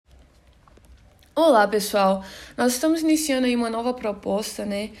Olá, pessoal! Nós estamos iniciando aí uma nova proposta,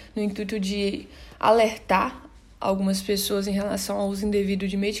 no intuito de alertar algumas pessoas em relação ao uso indevido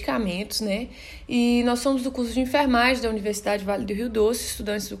de medicamentos, E nós somos do curso de enfermagem da Universidade Vale do Rio Doce,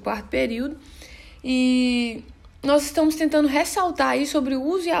 estudantes do 4º período, e nós estamos tentando ressaltar aí sobre o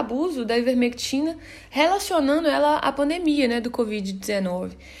uso e abuso da ivermectina, relacionando ela à pandemia, do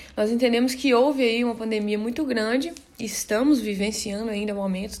Covid-19. Nós entendemos que houve aí uma pandemia muito grande, estamos vivenciando ainda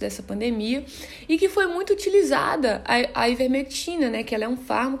momentos dessa pandemia, e que foi muito utilizada a ivermectina, que ela é um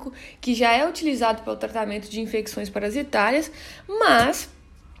fármaco que já é utilizado para o tratamento de infecções parasitárias, mas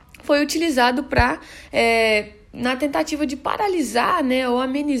foi utilizado na tentativa de paralisar, ou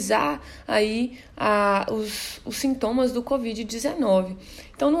amenizar aí os sintomas do Covid-19.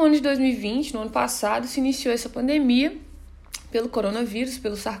 Então, no ano de 2020, no ano passado, se iniciou essa pandemia pelo Coronavírus,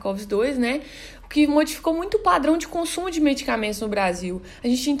 pelo SARS-CoV-2, o que modificou muito o padrão de consumo de medicamentos no Brasil. A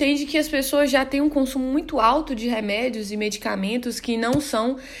gente entende que as pessoas já têm um consumo muito alto de remédios e medicamentos que não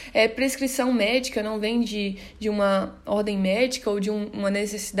são prescrição médica, não vem de uma ordem médica ou de uma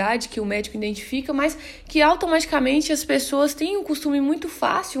necessidade que o médico identifica, mas que automaticamente as pessoas têm um costume muito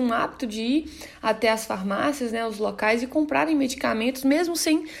fácil, um hábito de ir até as farmácias, os locais, e comprarem medicamentos, mesmo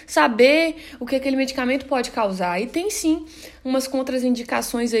sem saber o que aquele medicamento pode causar. E tem sim umas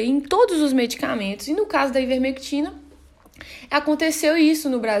contraindicações aí em todos os medicamentos. E no caso da ivermectina, aconteceu isso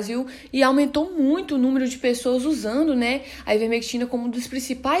no Brasil e aumentou muito o número de pessoas usando, a ivermectina como um dos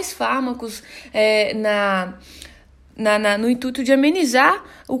principais fármacos no intuito de amenizar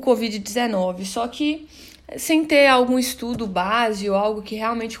o Covid-19. Só que sem ter algum estudo base ou algo que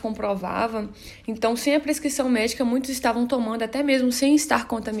realmente comprovava. Então, sem a prescrição médica, muitos estavam tomando, até mesmo sem estar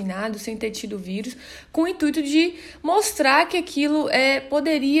contaminados, sem ter tido vírus, com o intuito de mostrar que aquilo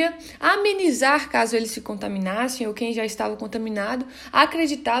poderia amenizar caso eles se contaminassem, ou quem já estava contaminado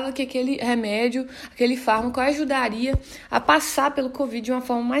acreditava que aquele remédio, aquele fármaco ajudaria a passar pelo Covid de uma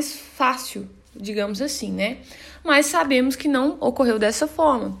forma mais fácil, digamos assim, Mas sabemos que não ocorreu dessa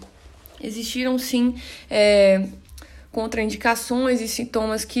forma. Existiram, sim, contraindicações e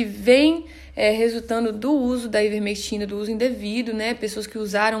sintomas que vêm resultando do uso da ivermectina, do uso indevido, Pessoas que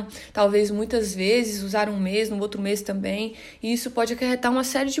usaram, talvez, muitas vezes, usaram um mês, no outro mês também, e isso pode acarretar uma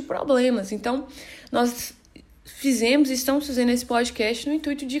série de problemas. Então, nós estamos fazendo esse podcast no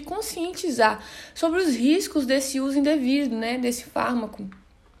intuito de conscientizar sobre os riscos desse uso indevido, desse fármaco,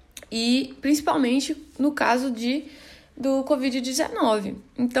 e principalmente no caso do Covid-19.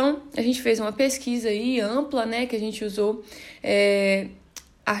 Então, a gente fez uma pesquisa aí ampla, que a gente usou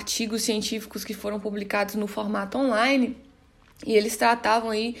artigos científicos que foram publicados no formato online, e eles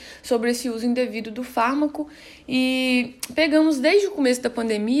tratavam aí sobre esse uso indevido do fármaco, e pegamos desde o começo da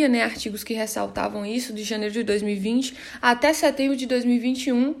pandemia, artigos que ressaltavam isso, de janeiro de 2020 até setembro de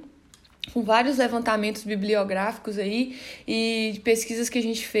 2021, com vários levantamentos bibliográficos aí e pesquisas que a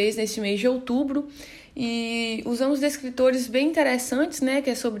gente fez nesse mês de outubro. E usamos descritores bem interessantes, que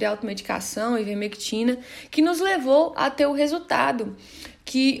é sobre automedicação, ivermectina, que nos levou a ter o resultado,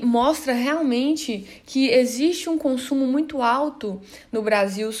 que mostra realmente que existe um consumo muito alto no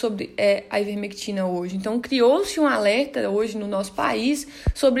Brasil sobre a ivermectina hoje. Então, criou-se um alerta hoje no nosso país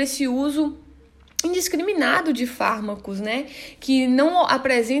sobre esse uso indiscriminado de fármacos, que não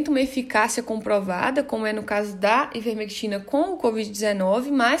apresentam uma eficácia comprovada, como é no caso da ivermectina com o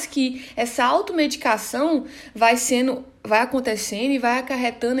Covid-19, mas que essa automedicação vai acontecendo e vai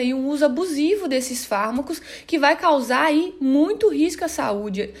acarretando aí um uso abusivo desses fármacos, que vai causar aí muito risco à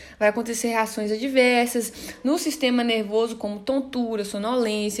saúde. Vai acontecer reações adversas no sistema nervoso, como tontura,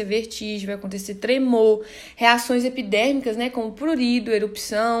 sonolência, vertigem, vai acontecer tremor, reações epidérmicas, como prurido,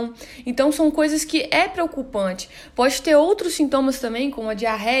 erupção. Então, são coisas que é preocupante. Pode ter outros sintomas também, como a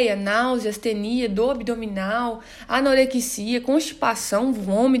diarreia, náusea, astenia, dor abdominal, anorexia, constipação,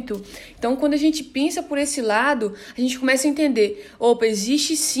 vômito. Então, quando a gente pensa por esse lado, a gente começa a entender,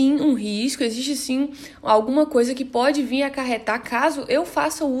 existe sim um risco, existe sim alguma coisa que pode vir a acarretar caso eu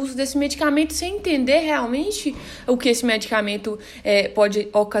faça o uso desse medicamento sem entender realmente o que esse medicamento pode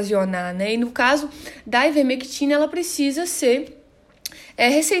ocasionar, E no caso da ivermectina, ela precisa ser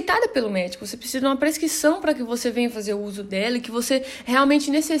receitada pelo médico. Você precisa de uma prescrição para que você venha fazer o uso dela e que você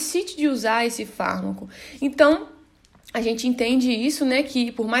realmente necessite de usar esse fármaco. Então, a gente entende isso,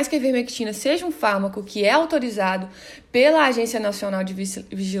 que por mais que a ivermectina seja um fármaco que é autorizado pela Agência Nacional de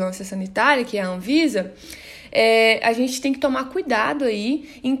Vigilância Sanitária, que é a Anvisa, a gente tem que tomar cuidado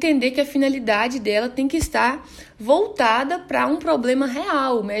aí e entender que a finalidade dela tem que estar voltada para um problema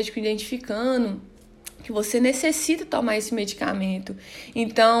real, o médico identificando que você necessita tomar esse medicamento.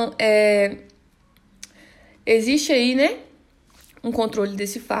 Então, existe aí, um controle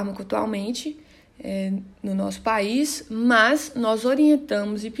desse fármaco atualmente, no nosso país, mas nós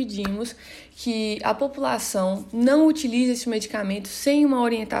orientamos e pedimos que a população não utilize esse medicamento sem uma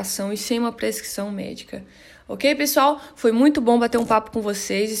orientação e sem uma prescrição médica. Ok, pessoal? Foi muito bom bater um papo com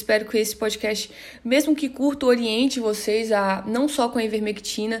vocês. Espero que esse podcast, mesmo que curto, oriente vocês a, não só com a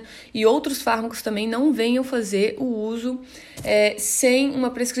ivermectina e outros fármacos também, não venham fazer o uso sem uma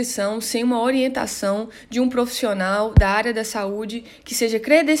prescrição, sem uma orientação de um profissional da área da saúde que seja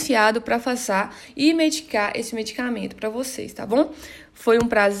credenciado para passar e medicar esse medicamento para vocês, tá bom? Foi um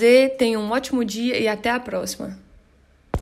prazer, tenham um ótimo dia e até a próxima.